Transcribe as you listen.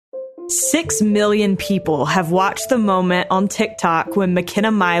6 million people have watched the moment on TikTok when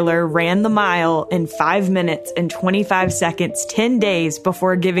Makenna Myler ran the mile in 5 minutes and 25 seconds, 10 days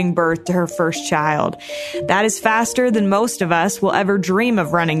before giving birth to her first child. That is faster than most of us will ever dream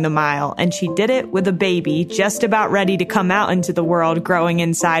of running the mile, and she did it with a baby just about ready to come out into the world growing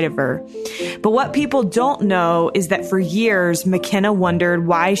inside of her. But what people don't know is that for years, Makenna wondered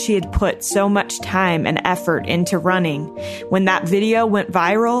why she had put so much time and effort into running. When that video went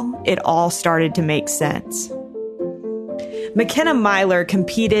viral, it all started to make sense. Makenna Myler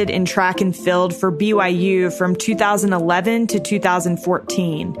competed in track and field for BYU from 2011 to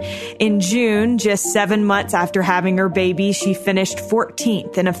 2014. In June, just 7 months after having her baby, she finished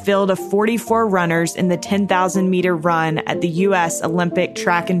 14th in a field of 44 runners in the 10,000-meter run at the U.S. Olympic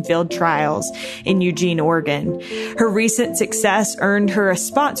Track and Field Trials in Eugene, Oregon. Her recent success earned her a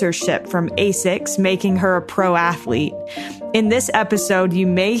sponsorship from ASICS, making her a pro athlete. In this episode, you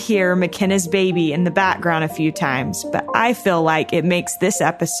may hear Makenna's baby in the background a few times, but I feel like it makes this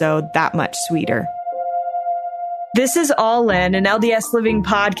episode that much sweeter. This is All In, an LDS Living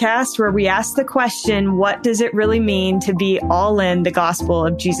podcast where we ask the question, what does it really mean to be all in the gospel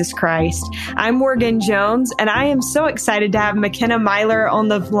of Jesus Christ? I'm Morgan Jones, and I am so excited to have Makenna Myler on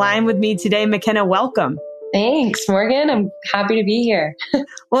the line with me today. Makenna, welcome. Thanks, Morgan. I'm happy to be here.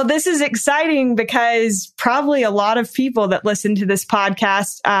 Well, this is exciting because probably a lot of people that listen to this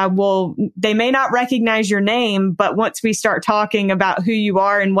podcast they may not recognize your name, but once we start talking about who you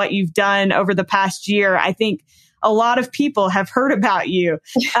are and what you've done over the past year, I think a lot of people have heard about you.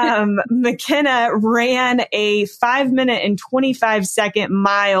 Makenna ran a 5 minute and 25 second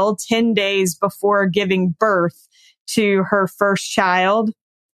mile 10 days before giving birth to her first child.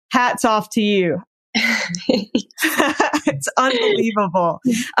 Hats off to you. It's unbelievable.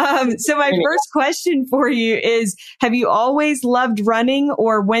 So my first question for you is, have you always loved running,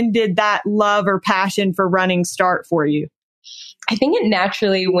 or when did that love or passion for running start for you? I think it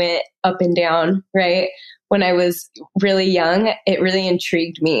naturally went up and down, right? When I was really young, it really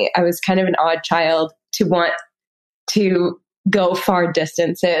intrigued me. I was kind of an odd child to want to go far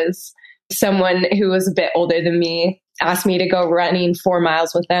distances. Someone who was a bit older than me asked me to go running 4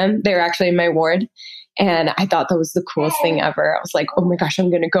 miles with them. They were actually in my ward. And I thought that was the coolest thing ever. I was like, oh my gosh,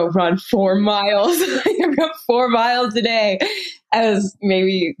 I'm going to go run 4 miles. I've got 4 miles a day. I was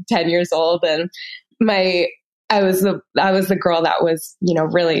maybe 10 years old. And I was the girl that was,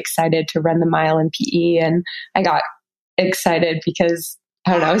 really excited to run the mile in PE. And I got excited because,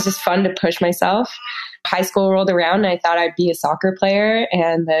 I don't know, it was just fun to push myself. High school rolled around and I thought I'd be a soccer player.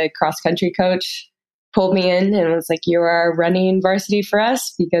 And the cross country coach pulled me in and was like, you are running varsity for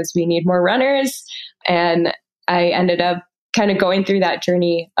us because we need more runners. And I ended up kind of going through that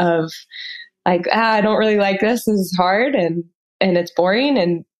journey of like, I don't really like this. This is hard and it's boring.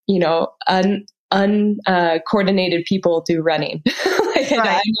 And, uncoordinated people do running. Right.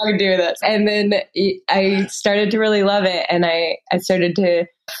 I never do this. And then I started to really love it. And I started to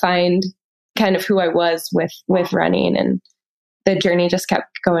find kind of who I was with running, and the journey just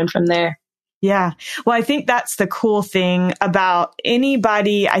kept going from there. Yeah. Well, I think that's the cool thing about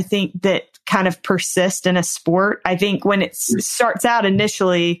anybody, I think, that kind of persist in a sport. I think when it starts out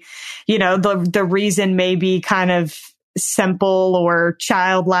initially, the reason may be kind of simple or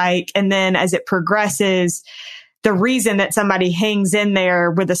childlike. And then as it progresses, the reason that somebody hangs in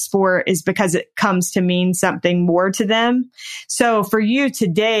there with a sport is because it comes to mean something more to them. So for you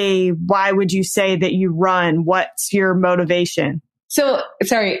today, why would you say that you run? What's your motivation? So,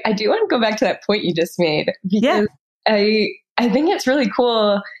 sorry, I do want to go back to that point you just made, because I think it's really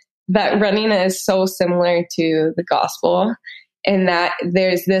cool that running is so similar to the gospel, in that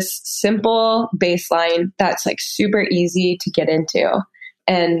there's this simple baseline that's like super easy to get into.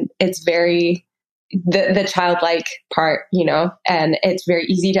 And it's very, the childlike part, and it's very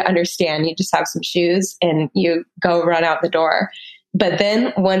easy to understand. You just have some shoes and you go run out the door. But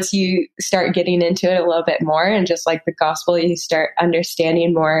then once you start getting into it a little bit more, and just like the gospel, you start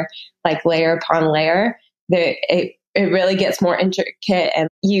understanding more, like layer upon layer, it really gets more intricate, and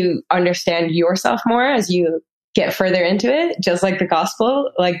you understand yourself more as you get further into it. Just like the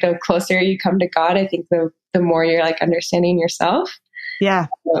gospel, like the closer you come to God, I think the more you're like understanding yourself. Yeah.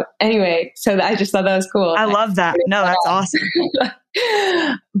 So anyway, so I just thought that was cool. I love that. No, that's awesome.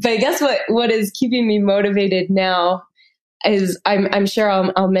 But I guess what is keeping me motivated now is I'm sure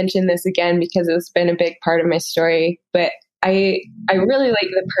I'll mention this again because it's been a big part of my story, but I really like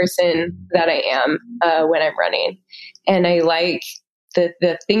the person that I am when I'm running, and I like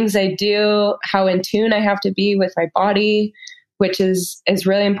the things I do, how in tune I have to be with my body, which is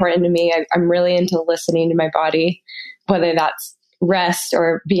really important to me. I'm really into listening to my body, whether that's rest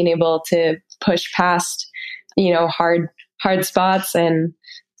or being able to push past, hard spots and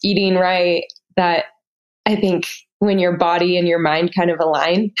eating right, that I think when your body and your mind kind of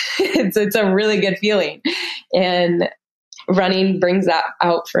align, it's a really good feeling. And running brings that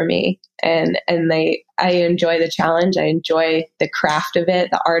out for me. And I enjoy the challenge. I enjoy the craft of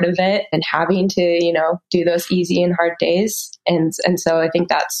it, the art of it, and having to, do those easy and hard days. And so I think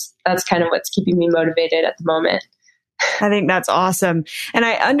that's kind of what's keeping me motivated at the moment. I think that's awesome. And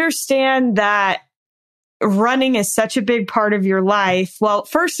I understand that running is such a big part of your life. Well,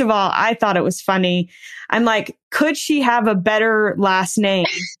 first of all, I thought it was funny. I'm like, could she have a better last name?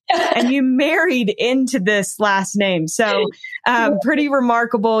 And you married into this last name. So pretty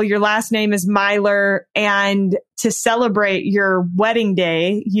remarkable. Your last name is Myler. And to celebrate your wedding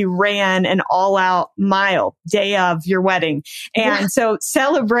day, you ran an all-out mile day of your wedding. And so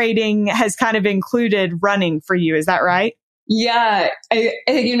celebrating has kind of included running for you. Is that right? Yeah.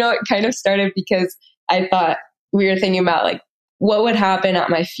 It kind of started because I thought we were thinking about like, what would happen at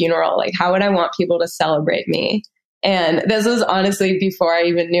my funeral? Like, how would I want people to celebrate me? And this was honestly before I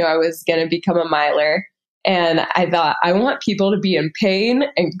even knew I was going to become a miler. And I thought, I want people to be in pain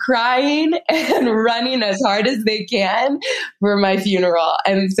and crying and running as hard as they can for my funeral.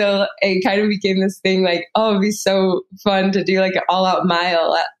 And so it kind of became this thing like, oh, it'd be so fun to do like an all out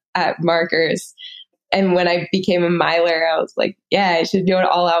mile at markers. And when I became a miler, I was like, yeah, I should do an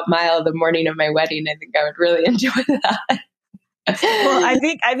all out mile the morning of my wedding. I think I would really enjoy that. Well, I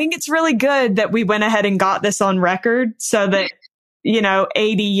think it's really good that we went ahead and got this on record so that,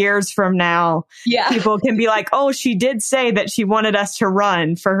 80 years from now, people can be like, oh, she did say that she wanted us to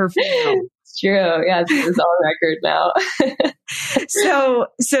run for her funeral. It's true. Yes, it's on record now.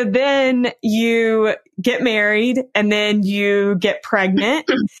 So then you get married and then you get pregnant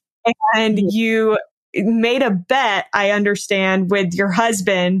and you made a bet, I understand, with your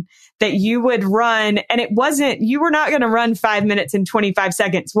husband that you would run, and you were not going to run 5 minutes and 25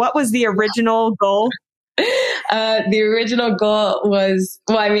 seconds. What was the original goal? The original goal was,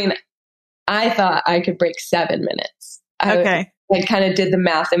 I thought I could break 7 minutes. I kind of did the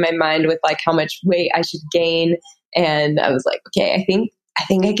math in my mind with like how much weight I should gain. And I was like, okay, I think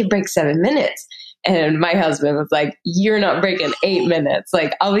I could break 7 minutes. And my husband was like, you're not breaking 8 minutes.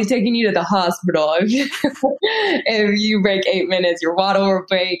 Like, I'll be taking you to the hospital. If you break 8 minutes, your water will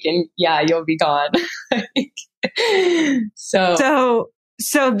break and you'll be gone.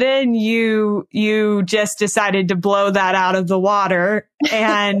 So then you just decided to blow that out of the water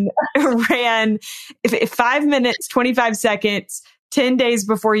and ran 5 minutes, 25 seconds, 10 days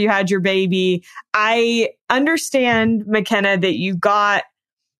before you had your baby. I understand, Makenna, that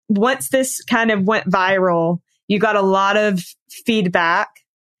once this kind of went viral, you got a lot of feedback,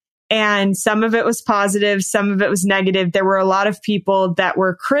 and some of it was positive, some of it was negative. There were a lot of people that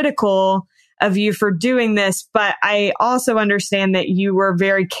were critical of you for doing this, but I also understand that you were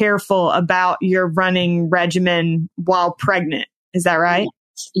very careful about your running regimen while pregnant. Is that right?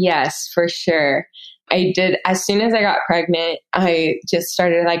 Yes, for sure. I did. As soon as I got pregnant, I just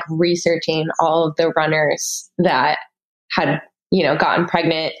started like researching all of the runners that had gotten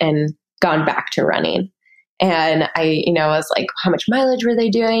pregnant and gone back to running. And I, was like, how much mileage were they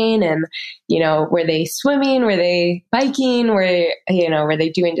doing? And, were they swimming? Were they biking? Were they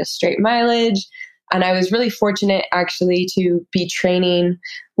doing just straight mileage? And I was really fortunate actually to be training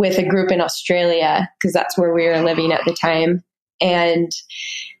with a group in Australia because that's where we were living at the time. And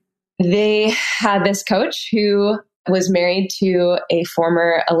they had this coach who was married to a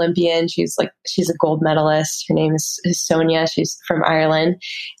former Olympian. She's a gold medalist. Her name is Sonia. She's from Ireland.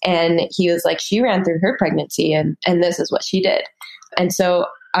 And he was like, she ran through her pregnancy and this is what she did. And so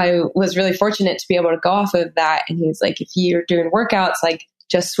I was really fortunate to be able to go off of that. And he was like, if you're doing workouts, like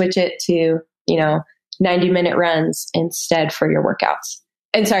just switch it to, 90-minute runs instead for your workouts.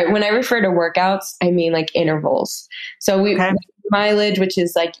 And sorry, when I refer to workouts, I mean like intervals. So mileage, which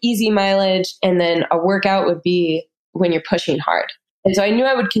is like easy mileage. And then a workout would be when you're pushing hard. And so I knew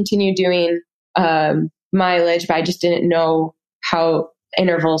I would continue doing mileage, but I just didn't know how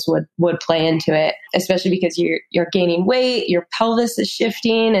intervals would play into it, especially because you're gaining weight, your pelvis is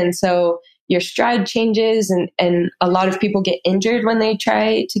shifting. And so your stride changes and a lot of people get injured when they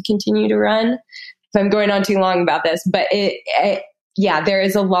try to continue to run. So I'm going on too long about this, but there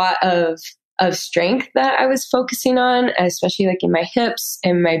is a lot of strength that I was focusing on, especially like in my hips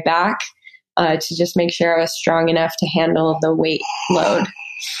and my back, to just make sure I was strong enough to handle the weight load.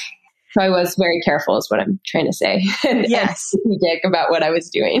 So I was very careful is what I'm trying to say. And strategic about what I was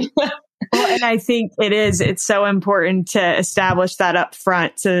doing. Well, and I think it's so important to establish that up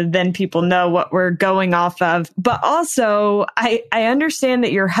front so then people know what we're going off of. But also, I understand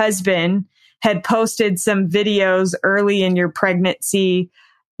that your husband had posted some videos early in your pregnancy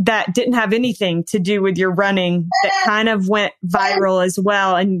that didn't have anything to do with your running that kind of went viral as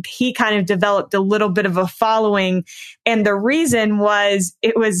well. And he kind of developed a little bit of a following. And the reason was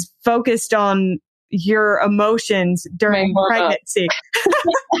it was focused on your emotions during pregnancy.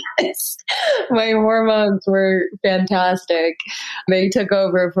 My hormones were fantastic. They took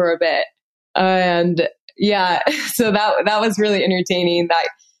over for a bit. And yeah, so that was really entertaining. That,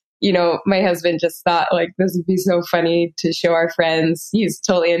 my husband just thought like this would be so funny to show our friends. He's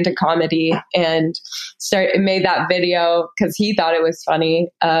totally into comedy and made that video because he thought it was funny.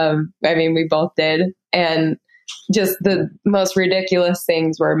 We both did. And just the most ridiculous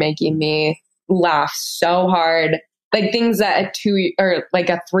things were making me laugh so hard. Like things that a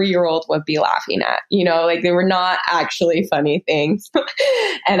 3-year-old would be laughing at, like they were not actually funny things.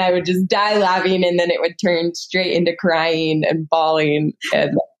 And I would just die laughing, and then it would turn straight into crying and bawling.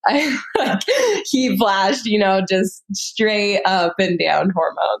 And he flashed, just straight up and down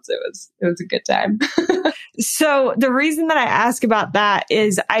hormones. It was a good time. So the reason that I ask about that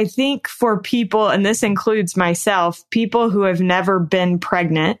is I think for people, and this includes myself, people who have never been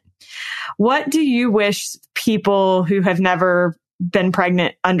pregnant, what do you wish people who have never been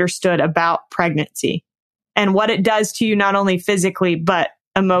pregnant understood about pregnancy and what it does to you, not only physically, but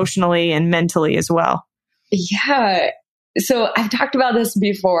emotionally and mentally as well? Yeah. So I've talked about this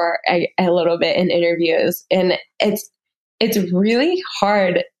before a little bit in interviews, and it's really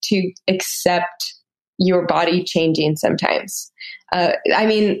hard to accept your body changing sometimes.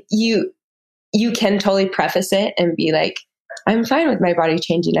 You can totally preface it and be like, I'm fine with my body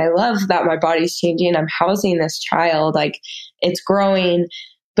changing. I love that my body's changing. I'm housing this child. Like it's growing,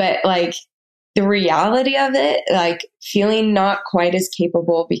 but like the reality of it, like feeling not quite as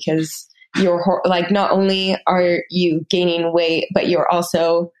capable because you're like, not only are you gaining weight, but you're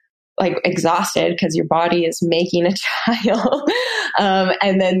also like exhausted because your body is making a child.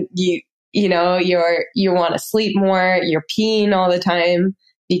 And then you want to sleep more. You're peeing all the time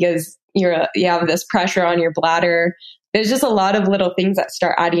because you have this pressure on your bladder. There's just a lot of little things that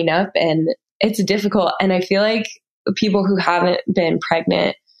start adding up, and it's difficult. And I feel like people who haven't been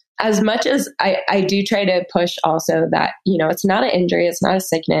pregnant, as much as I do try to push also that, it's not an injury, it's not a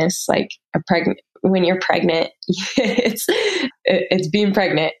sickness. Like when you're pregnant, it's being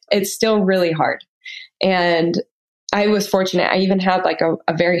pregnant. It's still really hard. And I was fortunate. I even had like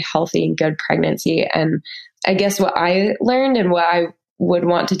a very healthy and good pregnancy. And I guess what I learned and what I would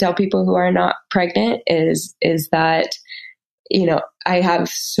want to tell people who are not pregnant is that, I have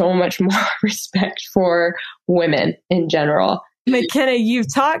so much more respect for women in general. Makenna,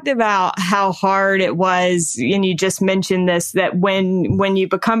 you've talked about how hard it was, and you just mentioned this, that when you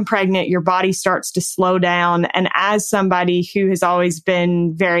become pregnant, your body starts to slow down. And as somebody who has always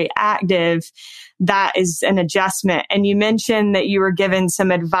been very active, that is an adjustment. And you mentioned that you were given some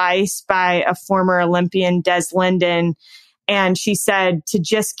advice by a former Olympian, Des Linden, and she said to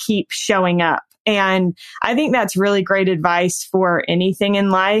just keep showing up. And I think that's really great advice for anything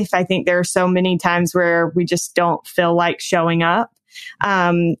in life. I think there are so many times where we just don't feel like showing up.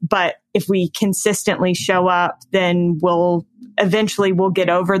 But if we consistently show up, then we'll get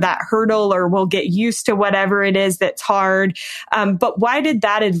over that hurdle, or we'll get used to whatever it is that's hard. But why did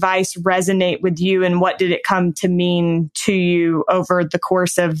that advice resonate with you, and what did it come to mean to you over the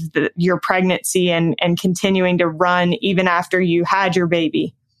course of your pregnancy and continuing to run even after you had your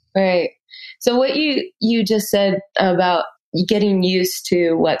baby? Right. So what you just said about getting used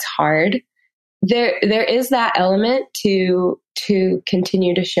to what's hard, there is that element to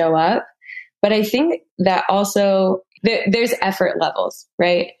continue to show up. But I think that also there's effort levels,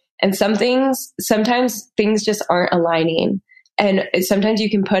 right? And sometimes things just aren't aligning. And sometimes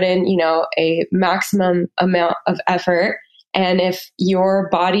you can put in, a maximum amount of effort. And if your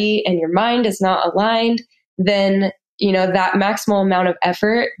body and your mind is not aligned, then that maximal amount of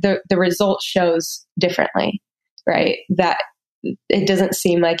effort, the result shows differently, right? That it doesn't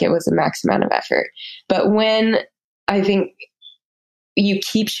seem like it was a max amount of effort. But when I think you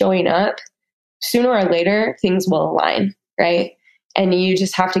keep showing up, sooner or later, things will align, right? And you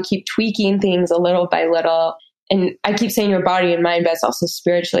just have to keep tweaking things a little by little. And I keep saying your body and mind, but it's also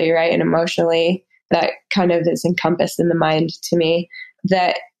spiritually, right? And emotionally, that kind of is encompassed in the mind to me,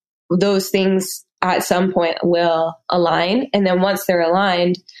 that those things at some point will align. And then once they're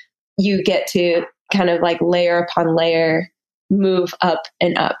aligned, you get to kind of like layer upon layer, move up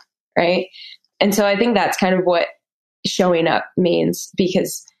and up, right? And so I think that's kind of what showing up means,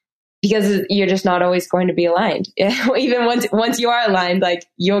 because because you're just not always going to be aligned. Even once you are aligned, like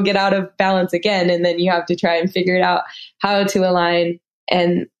you'll get out of balance again. And then you have to try and figure it out how to align.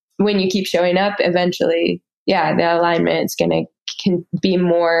 And when you keep showing up, eventually, the alignment can be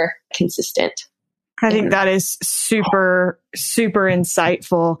more consistent. I think that is super, super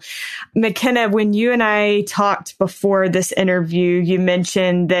insightful. Makenna, when you and I talked before this interview, you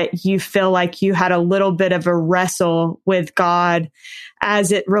mentioned that you feel like you had a little bit of a wrestle with God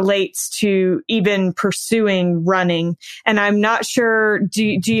as it relates to even pursuing running. And I'm not sure,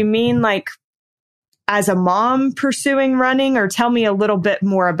 do you mean like as a mom pursuing running, or tell me a little bit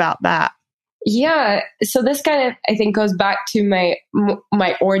more about that? Yeah. So this kind of, I think, goes back to my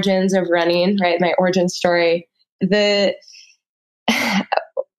origins of running, right? My origin story. So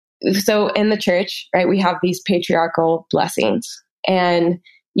in the church, right, we have these patriarchal blessings, and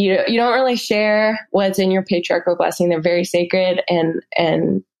you don't really share what's in your patriarchal blessing. They're very sacred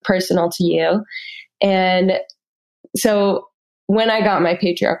and personal to you. And so when I got my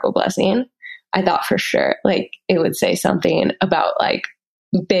patriarchal blessing, I thought for sure, like, it would say something about like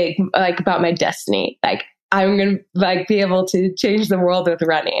big, like about my destiny. Like I'm going to like be able to change the world with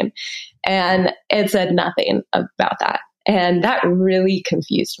running. And it said nothing about that. And that really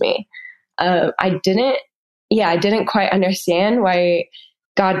confused me. I didn't quite understand why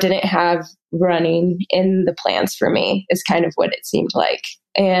God didn't have running in the plans for me, is kind of what it seemed like.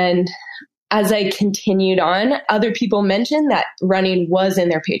 And as I continued on, other people mentioned that running was in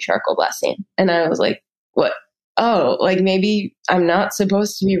their patriarchal blessing. And I was like, what? Oh, like maybe I'm not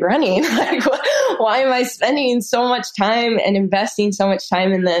supposed to be running. Like, why am I spending so much time and investing so much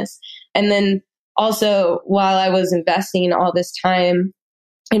time in this? And then also, while I was investing all this time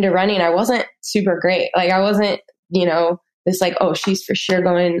into running, I wasn't super great. Like I wasn't, this like, oh, she's for sure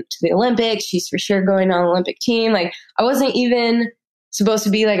going to the Olympics. She's for sure going on the Olympic team. Like I wasn't even supposed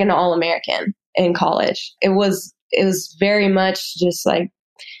to be like an All-American in college. It was very much just like,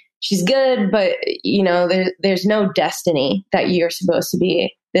 she's good, but there's no destiny that you're supposed to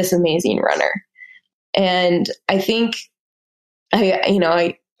be this amazing runner. And I think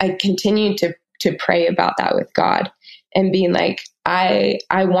I continued to pray about that with God and being like, I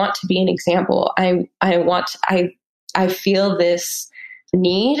want to be an example. I feel this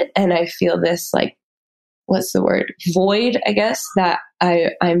need, and I feel this like, what's the word? Void, I guess, that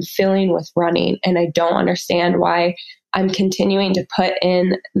I'm filling with running. And I don't understand why I'm continuing to put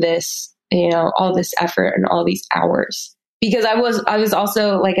in this, all this effort and all these hours. Because I was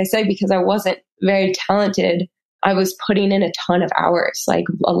also, like I said, because I wasn't very talented, I was putting in a ton of hours, like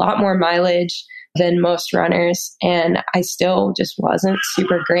a lot more mileage than most runners. And I still just wasn't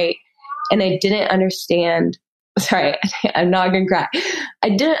super great. And I didn't understand, sorry, I'm not going to cry. I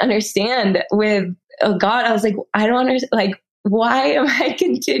didn't understand with God. I was like, I don't understand, like, why am I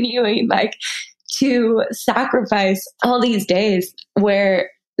continuing like to sacrifice all these days when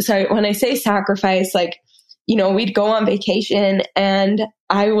I say sacrifice, like, we'd go on vacation and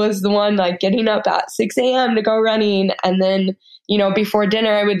I was the one like getting up at 6 a.m. to go running. And then, before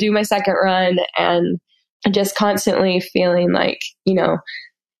dinner, I would do my second run, and just constantly feeling like,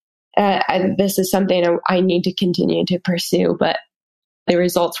 this is something I need to continue to pursue, but the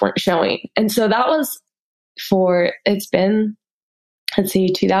results weren't showing. And so that was it's been, let's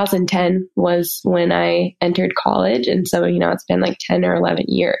see, 2010 was when I entered college. And so, it's been like 10 or 11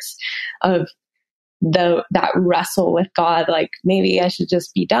 years of that wrestle with God. Like, maybe I should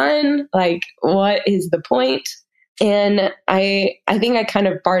just be done. Like, what is the point? And I think I kind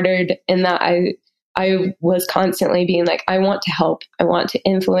of bartered in that I was constantly being like, I want to help. I want to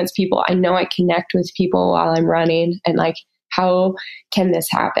influence people. I know I connect with people while I'm running, and like, how can this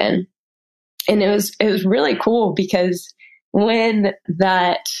happen? And it was really cool because when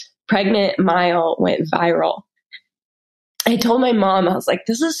that pregnant mile went viral, I told my mom, I was like,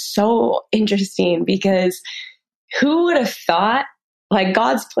 this is so interesting, because who would have thought, like,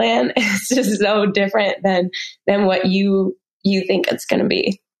 God's plan is just so different than what you think it's going to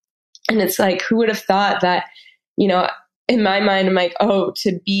be. And it's like, who would have thought that, in my mind, I'm like,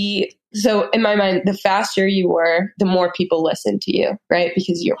 so in my mind, the faster you were, the more people listen to you, right?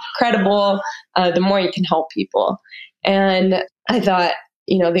 Because you're credible, the more you can help people. And I thought,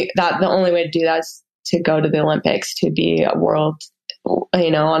 that the only way to do that is to go to the Olympics, to be a world,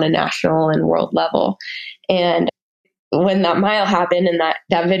 on a national and world level. And when that mile happened and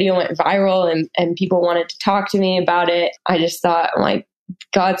that video went viral and people wanted to talk to me about it, I just thought, like,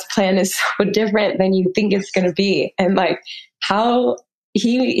 God's plan is so different than you think it's going to be. And like, how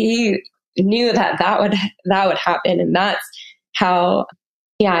he knew that would happen. And that's how,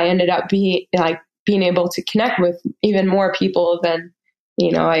 I ended up being able to connect with even more people than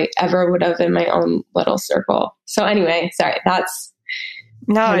I ever would have in my own little circle. So anyway, sorry, that's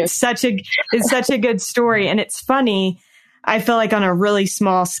no, it's such a good story. And it's funny. I feel like on a really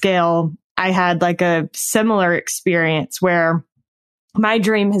small scale, I had like a similar experience where my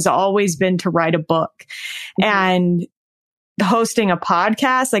dream has always been to write a book. And hosting a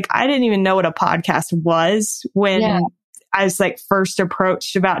podcast, like I didn't even know what a podcast was when I was like first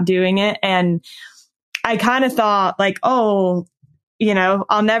approached about doing it. And I kind of thought like, oh,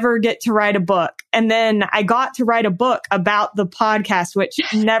 I'll never get to write a book. And then I got to write a book about the podcast, which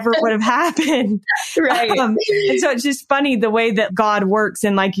never would have happened. Right. And so it's just funny the way that God works.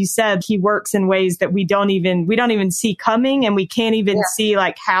 And like you said, he works in ways that we don't even see coming, and we can't even see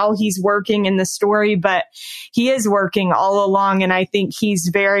like how he's working in the story, but he is working all along. And I think he's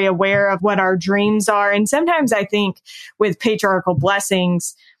very aware of what our dreams are. And sometimes I think with patriarchal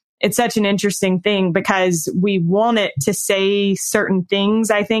blessings, it's such an interesting thing because we want it to say certain things,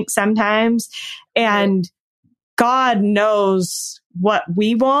 I think sometimes, and God knows what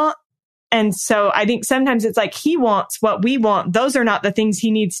we want. And so I think sometimes it's like he wants what we want. Those are not the things he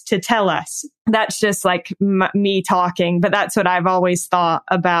needs to tell us. That's just like me talking, but that's what I've always thought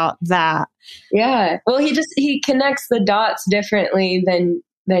about that. Yeah. Well, he connects the dots differently than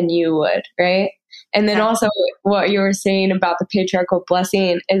you would, right? And then also what you were saying about the patriarchal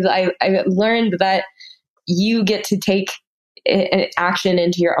blessing is I learned that you get to take action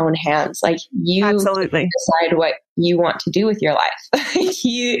into your own hands. Like you Absolutely decide what you want to do with your life.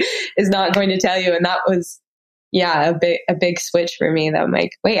 He is not going to tell you. And that was, a big switch for me that I'm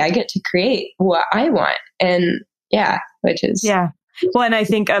like, wait, I get to create what I want. And which is. Yeah. Well, and I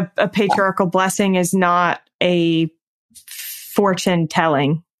think a patriarchal blessing is not a fortune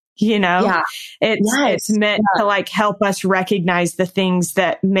telling. It's meant to like help us recognize the things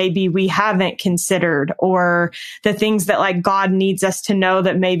that maybe we haven't considered, or the things that like God needs us to know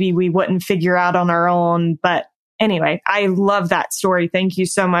that maybe we wouldn't figure out on our own. But anyway, I love that story. Thank you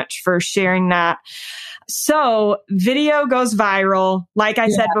so much for sharing that. So video goes viral. Like I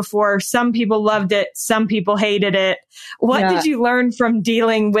said before, some people loved it. Some people hated it. What did you learn from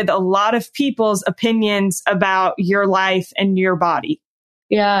dealing with a lot of people's opinions about your life and your body?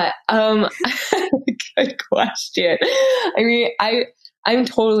 Yeah. Good question. I mean, I'm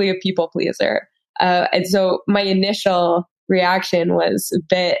totally a people pleaser. And so my initial reaction was a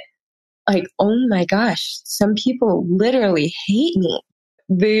bit like, oh my gosh, some people literally hate me.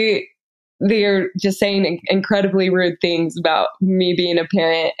 They're just saying incredibly rude things about me being a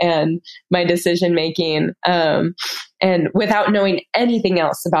parent and my decision making, and without knowing anything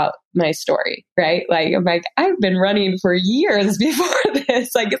else about my story, right? Like, I'm like, I've been running for years before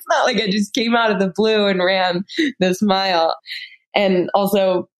this. Like, it's not like I just came out of the blue and ran this mile. And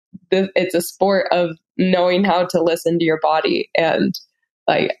also, it's a sport of knowing how to listen to your body. And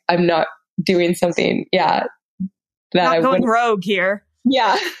like, I'm not doing something, that not going rogue here.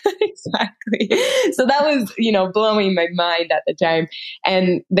 Yeah, exactly. So that was, blowing my mind at the time.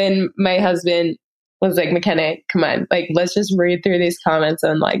 And then my husband was like, McKenna, come on, like, let's just read through these comments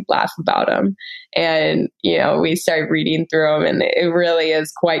and like laugh about them. And, we started reading through them, and it really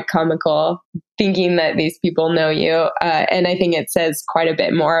is quite comical thinking that these people know you. And I think it says quite a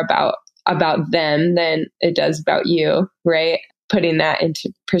bit more about them than it does about you, right? Putting that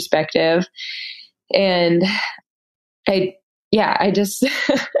into perspective. And I just,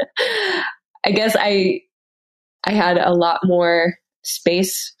 I guess I had a lot more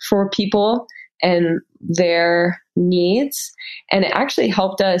space for people and their needs. And it actually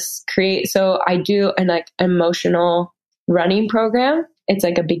helped us create. So I do an like emotional running program. It's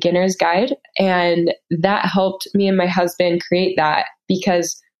like a beginner's guide. And that helped me and my husband create that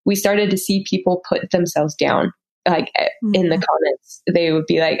because we started to see people put themselves down. Like in the comments, they would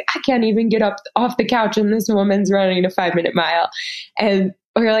be like, I can't even get up off the couch and this woman's running a 5-minute mile. And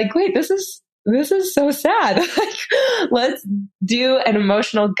we're like, wait, this is so sad. Like, let's do an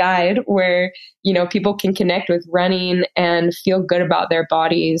emotional guide where, people can connect with running and feel good about their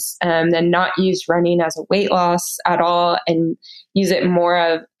bodies, and not use running as a weight loss at all, and use it more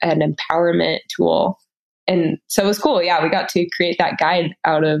of an empowerment tool. And so it was cool. Yeah. We got to create that guide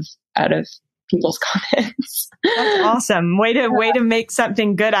out of people's comments. That's awesome. Way to make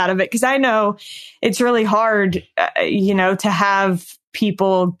something good out of it. Cause I know it's really hard, to have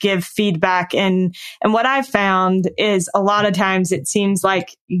people give feedback. And what I've found is a lot of times it seems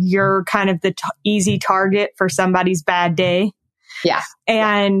like you're kind of the easy target for somebody's bad day. Yeah.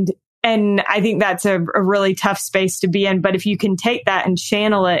 And And I think that's a really tough space to be in. But if you can take that and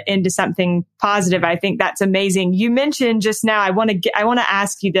channel it into something positive, I think that's amazing. You mentioned just now, I want to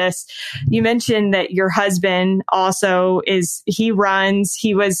ask you this. You mentioned that your husband also he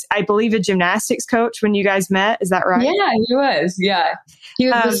was, I believe, a gymnastics coach when you guys met. Is that right? Yeah, he was. Yeah. He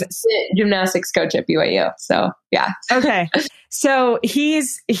was the gymnastics coach at BYU. So yeah. Okay. So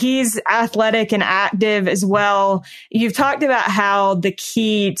he's athletic and active as well. You've talked about how the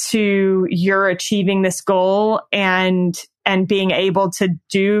key to your achieving this goal and being able to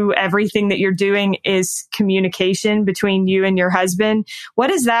do everything that you're doing is communication between you and your husband. What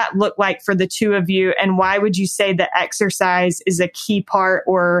does that look like for the two of you? And why would you say that exercise is a key part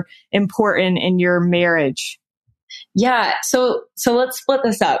or important in your marriage? Yeah. So let's split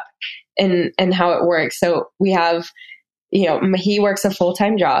this up and how it works. So we have, he works a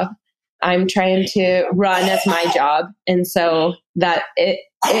full-time job. I'm trying to run as my job. And so that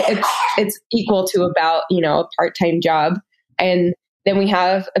it's equal to about, a part-time job. And then we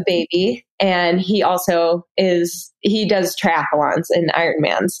have a baby, and he also he does triathlons and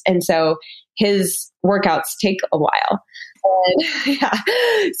Ironmans. And so his workouts take a while. And yeah,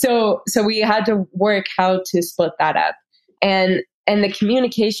 so we had to work how to split that up. And the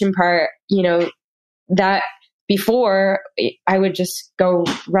communication part, that before I would just go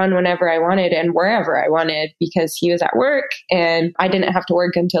run whenever I wanted and wherever I wanted because he was at work and I didn't have to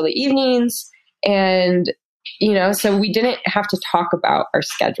work until the evenings. And, so we didn't have to talk about our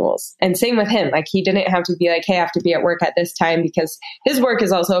schedules. And same with him. Like he didn't have to be like, hey, I have to be at work at this time because his work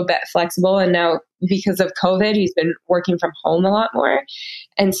is also a bit flexible. And now because of COVID, he's been working from home a lot more.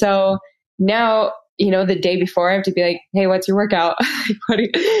 And so now, the day before I have to be like, hey, what's your workout?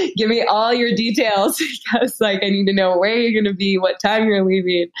 Give me all your details because I need to know where you're going to be, what time you're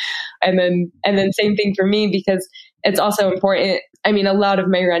leaving. And then same thing for me, because it's also important. I mean, a lot of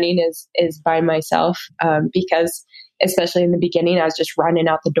my running is by myself, because especially in the beginning, I was just running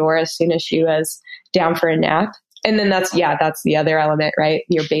out the door as soon as she was down for a nap. And then that's the other element, right?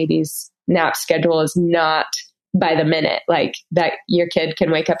 Your baby's nap schedule is not by the minute, like that your kid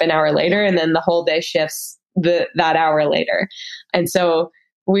can wake up an hour later and then the whole day shifts that hour later. And so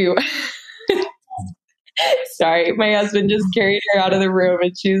sorry, my husband just carried her out of the room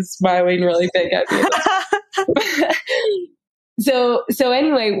and she was smiling really big at me. So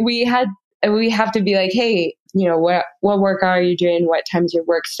anyway, we have to be like, hey, what workout are you doing? What time's your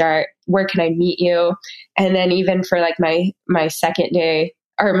work start? Where can I meet you? And then even for like my second day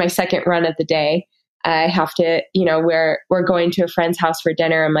or my second run of the day, I have to, we're going to a friend's house for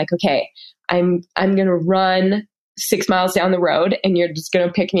dinner. I'm like, okay, I'm going to run 6 miles down the road and you're just going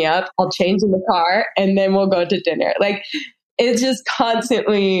to pick me up. I'll change in the car and then we'll go to dinner. Like it's just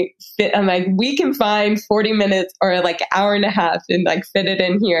constantly fit. I'm like, we can find 40 minutes or like an hour and a half and like fit it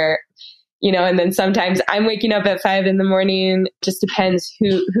in here, and then sometimes I'm waking up at 5 a.m. Just depends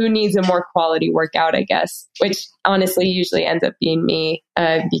who needs a more quality workout, I guess, which honestly usually ends up being me,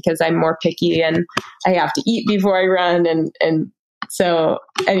 because I'm more picky and I have to eat before I run. And so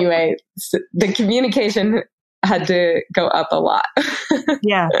anyway, the communication had to go up a lot.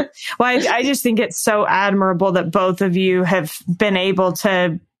 Yeah. Well, I just think it's so admirable that both of you have been able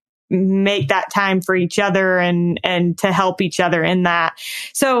to make that time for each other and to help each other in that.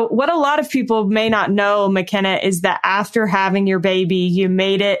 So what a lot of people may not know, Makenna, is that after having your baby, you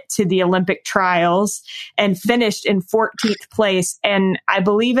made it to the Olympic trials and finished in 14th place. And I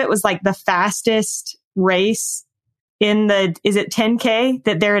believe it was like the fastest race is it 10K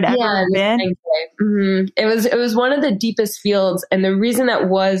that there had ever been? Mm-hmm. It was one of the deepest fields. And the reason that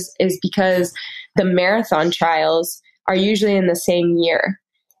is because the marathon trials are usually in the same year.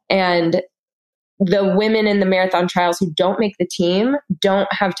 And the women in the marathon trials who don't make the team don't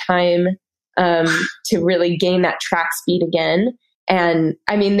have time to really gain that track speed again. And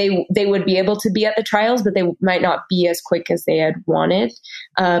I mean, they would be able to be at the trials, but they might not be as quick as they had wanted.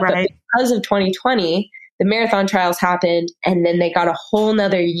 Right. But because of 2020, the marathon trials happened, and then they got a whole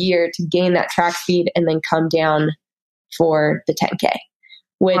nother year to gain that track speed and then come down for the 10K,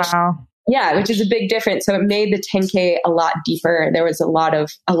 which... Wow. Yeah, which is a big difference. So it made the 10K a lot deeper. There was a lot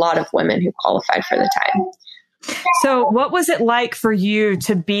of women who qualified for the time. So what was it like for you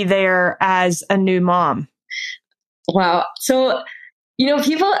to be there as a new mom? Wow. So,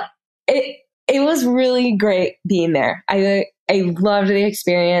 it was really great being there. I loved the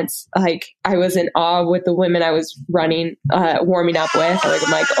experience. Like I was in awe with the women I was warming up with. Like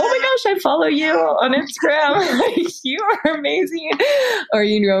I'm like, oh my gosh, I follow you on Instagram. Like you are amazing. Or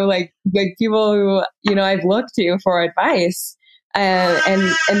like people who I've looked to for advice,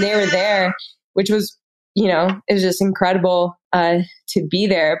 and they were there, which was it was just incredible. to be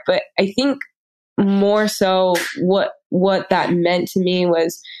there. But I think more so what that meant to me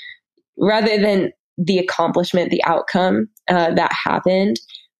was, rather than the accomplishment, the outcome that happened,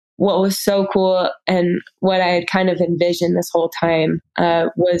 what was so cool and what I had kind of envisioned this whole time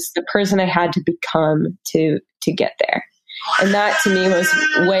was the person I had to become to get there. And that to me was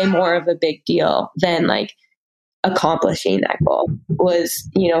way more of a big deal than like accomplishing that goal. Was,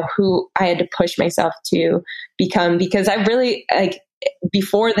 who I had to push myself to become, because I really, like,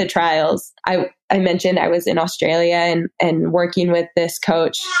 before the trials, I mentioned I was in Australia and working with this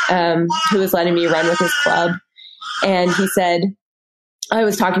coach who was letting me run with his club. And he said, I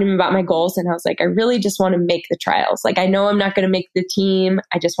was talking to him about my goals, and I was like, I really just want to make the trials. Like, I know I'm not going to make the team.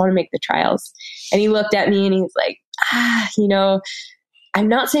 I just want to make the trials. And he looked at me and he's like, I'm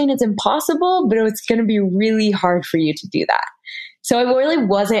not saying it's impossible, but it's going to be really hard for you to do that. So I really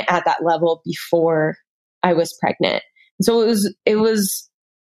wasn't at that level before I was pregnant. So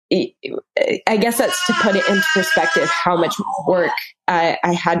I guess that's to put it into perspective, how much work I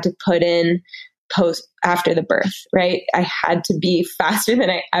had to put in after the birth, right? I had to be faster than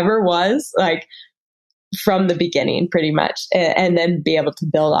I ever was, like from the beginning, pretty much, and then be able to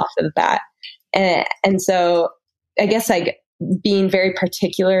build off of that. And so I guess like being very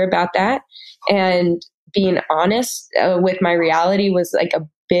particular about that and being honest with my reality was like a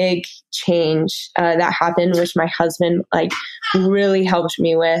big change that happened, which my husband like really helped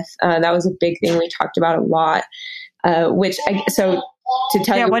me with. That was a big thing we talked about a lot. So to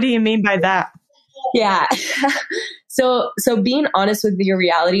tell you, what do you mean by that? Yeah. So being honest with your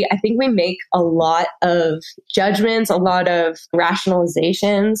reality, I think we make a lot of judgments, a lot of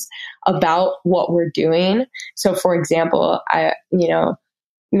rationalizations about what we're doing. So for example,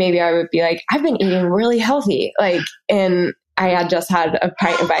 maybe I would be like, I've been eating really healthy, and I had just had a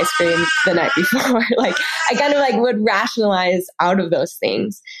pint of ice cream the night before. Like, I kind of like would rationalize out of those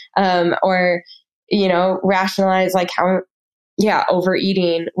things, or rationalize like how,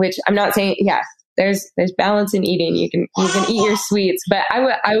 overeating. Which I'm not saying, there's balance in eating. You can eat your sweets, but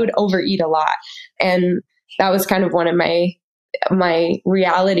I would overeat a lot, and that was kind of one of my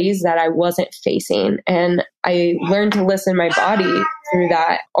realities that I wasn't facing. And I learned to listen to my body through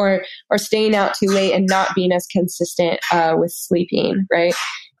that, or staying out too late and not being as consistent with sleeping, right?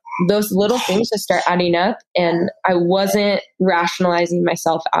 Those little things just start adding up, and I wasn't rationalizing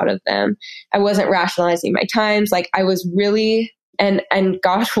myself out of them. I wasn't rationalizing my times. Like, I was really, and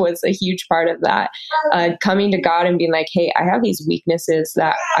God was a huge part of that. Coming to God and being like, hey, I have these weaknesses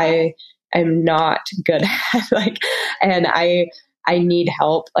that I'm not good at, and I need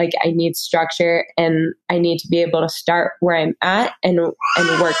help. Like, I need structure, and I need to be able to start where I'm at and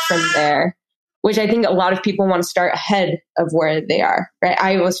work from there, which I think a lot of people want to start ahead of where they are, right?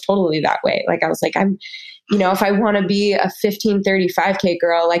 I was totally that way. Like, I was like, if I want to be a 15:35K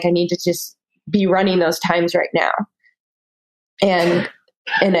girl, like, I need to just be running those times right now. And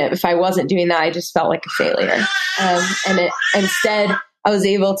if I wasn't doing that, I just felt like a failure. Instead, I was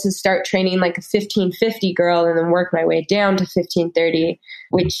able to start training like a 15:50 girl and then work my way down to 15:30,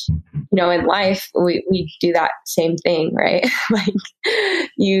 which, in life, we do that same thing, right? Like,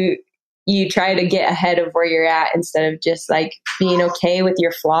 you try to get ahead of where you're at instead of just like being okay with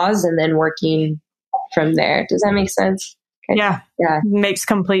your flaws and then working from there. Does that make sense? Okay. Yeah. Makes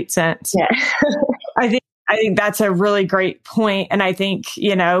complete sense. Yeah. I think that's a really great point. And I think,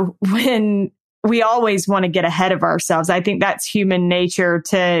 when we always want to get ahead of ourselves, I think that's human nature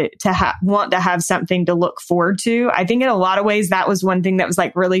to want to have something to look forward to. I think in a lot of ways, that was one thing that was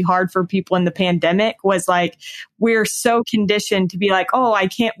like really hard for people in the pandemic, was like, we're so conditioned to be like, oh, I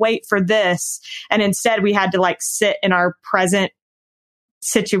can't wait for this. And instead we had to like sit in our present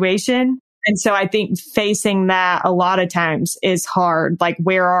situation. And so I think facing that a lot of times is hard. Like,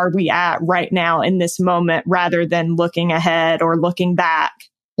 where are we at right now in this moment, rather than looking ahead or looking back?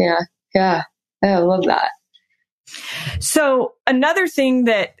 Yeah. I love that. So another thing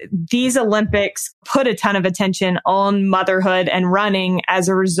that these Olympics put a ton of attention on motherhood and running as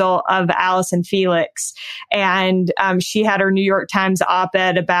a result of Allison Felix. And she had her New York Times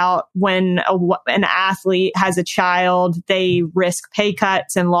op-ed about when an athlete has a child, they risk pay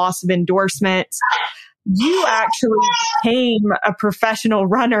cuts and loss of endorsements. You actually became a professional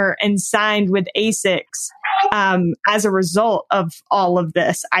runner and signed with ASICS as a result of all of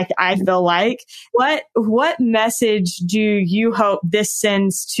this. I feel like, what message do you hope this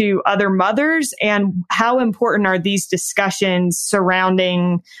sends to other mothers, and how important are these discussions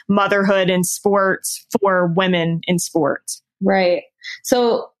surrounding motherhood in sports for women in sports? Right.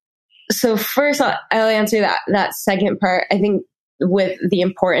 So first I'll answer that second part. I think with the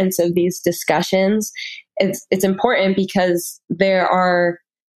importance of these discussions, it's important because there are,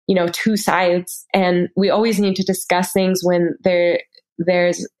 two sides, and we always need to discuss things when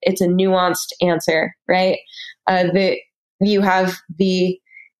it's a nuanced answer, right? You have the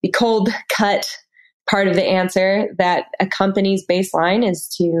cold cut part of the answer that a company's baseline is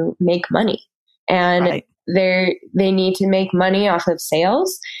to make money, and right. they need to make money off of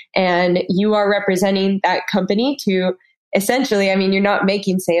sales, and you are representing that company to essentially, you're not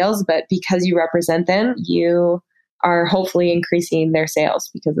making sales, but because you represent them, you are hopefully increasing their sales,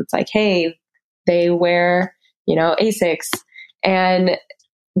 because it's like, hey, they wear, Asics, and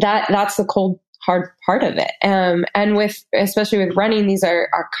that's the cold, hard part of it. And especially with running, these are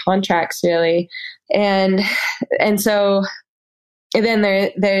contracts really. And so then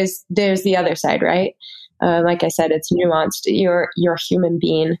there's the other side, right? Like I said, it's nuanced. You're a human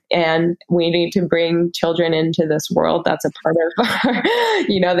being, and we need to bring children into this world. That's a part of our,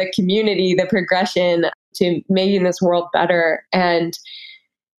 the community, the progression to making this world better. And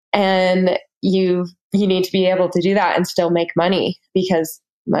you need to be able to do that and still make money, because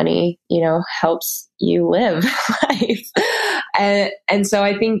money, helps you live life. And so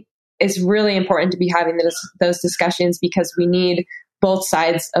I think it's really important to be having those discussions, because we need both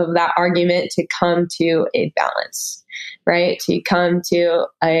sides of that argument to come to a balance, right? To come to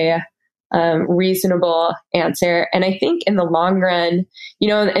a reasonable answer. And I think in the long run,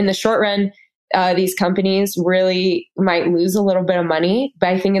 in the short run, these companies really might lose a little bit of money, but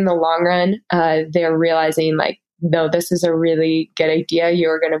I think in the long run, they're realizing like, no, this is a really good idea.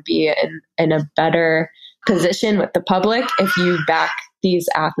 You're going to be in a better position with the public if you back these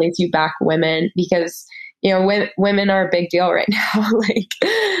athletes, you back women, because women are a big deal right now.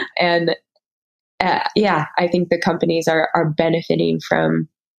 I think the companies are benefiting from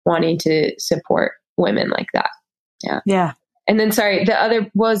wanting to support women like that. Yeah. Yeah. And then, sorry,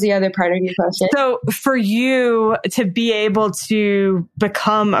 what was the other part of your question? So for you to be able to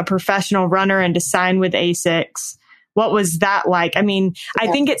become a professional runner and to sign with ASICS, what was that like? I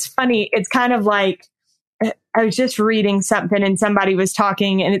think it's funny. It's kind of like, I was just reading something and somebody was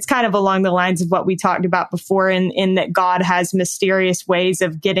talking, and it's kind of along the lines of what we talked about before, in that God has mysterious ways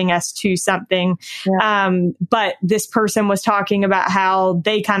of getting us to something. Yeah. But this person was talking about how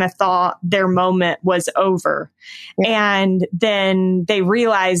they kind of thought their moment was over. Yeah. And then they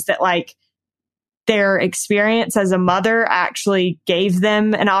realized that like their experience as a mother actually gave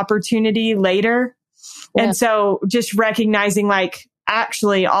them an opportunity later. Yeah. And so just recognizing like,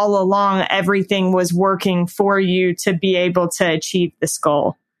 actually all along, everything was working for you to be able to achieve this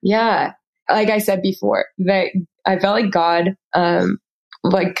goal. Yeah. Like I said before, that I felt like God, I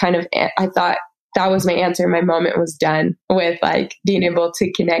thought that was my answer. My moment was done with like being able to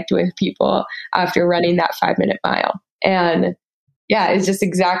connect with people after running that 5-minute mile. And yeah, it's just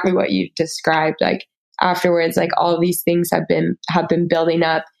exactly what you described. Like afterwards, like all of these things have been building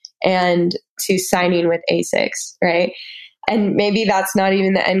up, and to signing with ASICS, right? And maybe that's not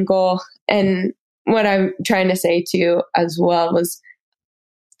even the end goal. And what I'm trying to say too, as well, was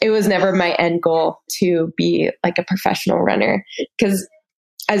it was never my end goal to be like a professional runner, because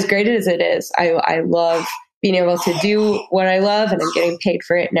as great as it is, I love being able to do what I love, and I'm getting paid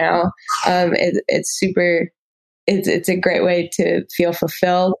for it now. It's a great way to feel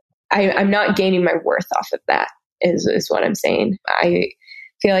fulfilled. I'm not gaining my worth off of that is what I'm saying. I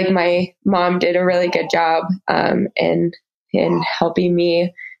feel like my mom did a really good job, in helping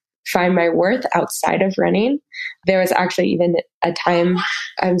me find my worth outside of running. There was actually even a time,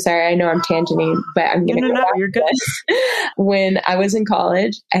 I'm sorry, I know I'm tangenting, but I'm going to go back. You're good. When I was in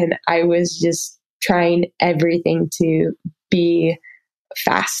college and I was just trying everything to be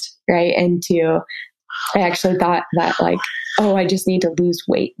fast, right? And I actually thought that like, oh, I just need to lose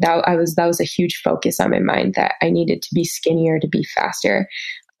weight. That was a huge focus on my mind, that I needed to be skinnier to be faster.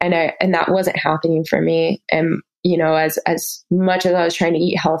 And that wasn't happening for me. And as much as I was trying to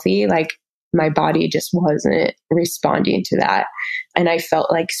eat healthy, like my body just wasn't responding to that. And I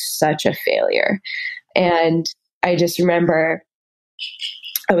felt like such a failure. And I just remember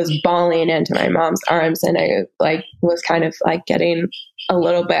I was bawling into my mom's arms, and I like was kind of like getting a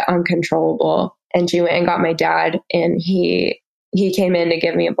little bit uncontrollable. And she went and got my dad, and he came in to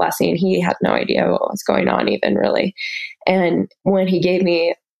give me a blessing. He had no idea what was going on even, really. And when he gave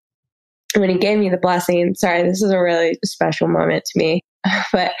me the blessing, sorry, this is a really special moment to me,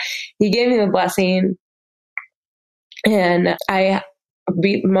 but he gave me the blessing, and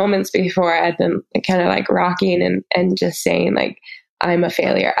moments before I had been kind of like rocking and just saying like, I'm a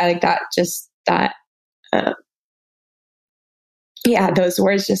failure. I like that, those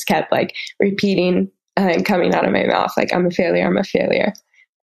words just kept like repeating and coming out of my mouth. Like, I'm a failure. I'm a failure.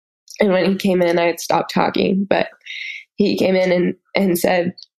 And when he came in, I had stopped talking, but he came in and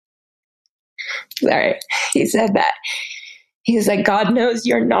said, sorry, he said that. He was like, God knows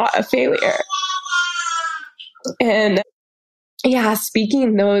you're not a failure. And yeah,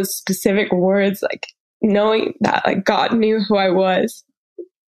 speaking those specific words, like knowing that like God knew who I was.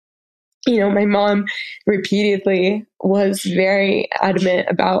 You know, my mom repeatedly was very adamant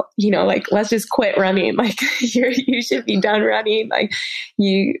about, you know, like, let's just quit running. Like you should be done running. Like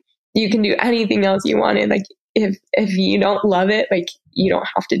you can do anything else you wanted. Like if you don't love it, like you don't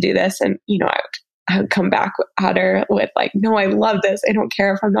have to do this. And, you know, I would come back at her with like, no, I love this. I don't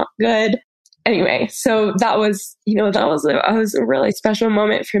care if I'm not good. Anyway, so that was, you know, that was a really special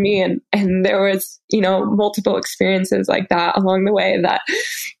moment for me. And there was, you know, multiple experiences like that along the way that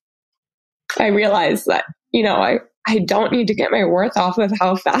I realized that, you know, I don't need to get my worth off of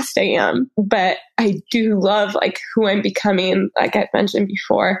how fast I am, but I do love like who I'm becoming. Like I've mentioned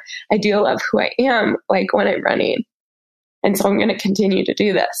before, I do love who I am, like when I'm running. And so I'm going to continue to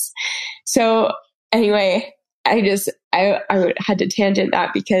do this. So anyway, I had to tangent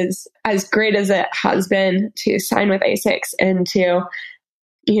that because as great as it has been to sign with ASICS and to,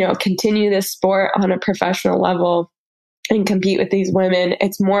 you know, continue this sport on a professional level and compete with these women,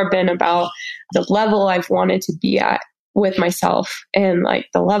 it's more been about the level I've wanted to be at with myself and like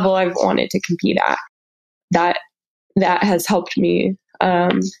the level I've wanted to compete at. That has helped me,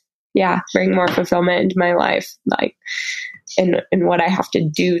 bring more fulfillment into my life, like in what I have to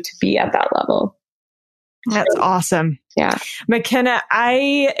do to be at that level. That's awesome. Yeah. Makenna,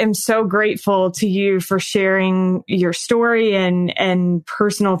 I am so grateful to you for sharing your story and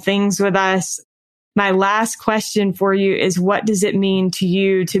personal things with us. My last question for you is, what does it mean to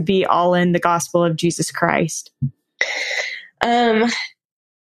you to be all in the gospel of Jesus Christ? All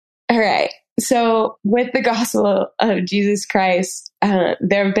right. So with the gospel of Jesus Christ,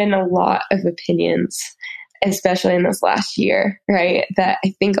 there have been a lot of opinions, especially in this last year, right? That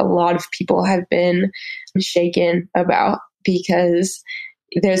I think a lot of people have been shaken about because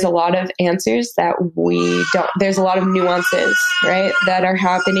there's a lot of answers that there's a lot of nuances, right? That are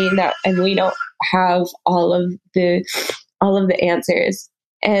happening and we don't have all of the answers.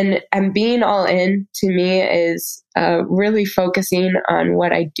 And being all in to me is really focusing on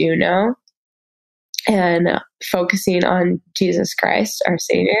what I do know and focusing on Jesus Christ, our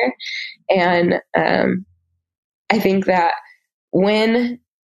Savior. And I think that when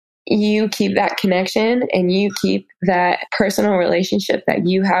you keep that connection and you keep that personal relationship that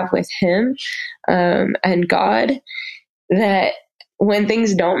you have with Him and God, that when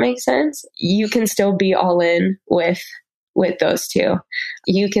things don't make sense, you can still be all in with those two.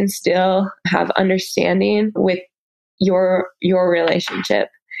 You can still have understanding with your relationship.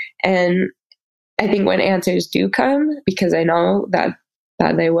 And I think when answers do come, because I know that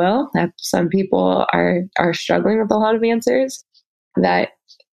they will, that some people are struggling with a lot of answers, that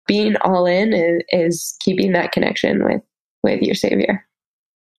being all in is keeping that connection with your Savior.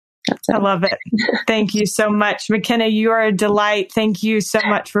 I love it. Thank you so much. Makenna, you are a delight. Thank you so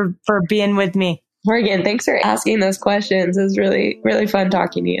much for being with me. Morgan, thanks for asking those questions. It was really, really fun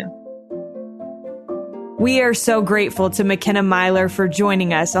talking to you. We are so grateful to Makenna Myler for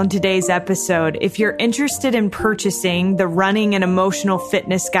joining us on today's episode. If you're interested in purchasing the running and emotional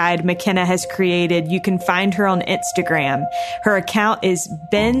fitness guide Makenna has created, you can find her on Instagram. Her account is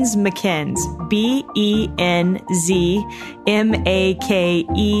Benz Makens,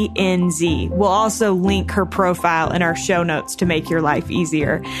 BENZMAKENZ. We'll also link her profile in our show notes to make your life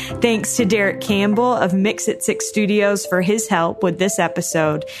easier. Thanks to Derek Campbell of Mix It 6 Studios for his help with this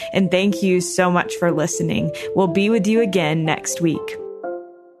episode. And thank you so much for listening. We'll be with you again next week.